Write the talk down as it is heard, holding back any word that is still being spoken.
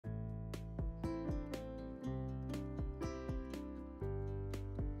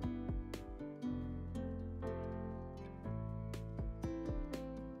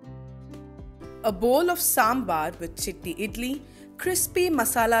A bowl of sambar with Chitti Idly, crispy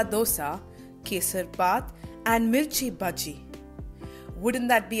masala dosa, Kesar and mirchi bajji. Wouldn't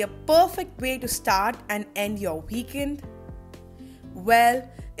that be a perfect way to start and end your weekend? Well,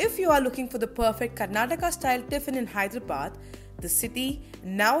 if you are looking for the perfect Karnataka-style tiffin in Hyderabad, the city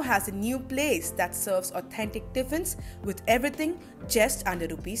now has a new place that serves authentic tiffins with everything just under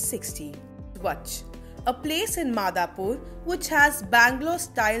 ₹60. Swach, a place in Madhapur which has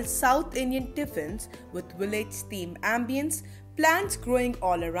Bangalore-style South Indian tiffins with village-themed ambience, plants growing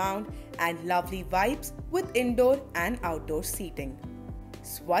all around, and lovely vibes with indoor and outdoor seating.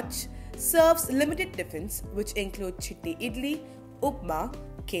 Swach serves limited tiffins which include Chitti Idly, upma,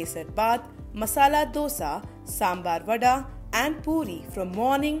 Kesar, masala dosa, sambar vada, and puri from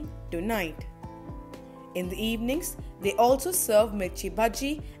morning to night. In the evenings, they also serve mirchi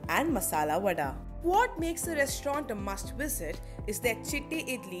bajji and masala vada. What makes the restaurant a must visit is their Chitti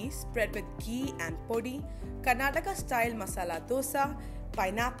Idly spread with ghee and podi, Karnataka-style masala dosa,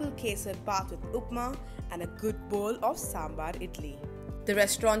 pineapple kesar with upma, and a good bowl of sambar idli. The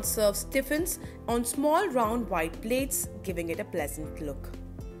restaurant serves tiffins on small round white plates, giving it a pleasant look.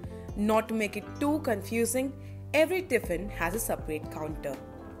 Not to make it too confusing, every tiffin has a separate counter.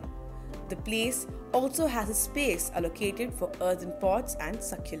 The place also has a space allocated for earthen pots and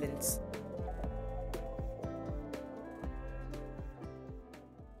succulents.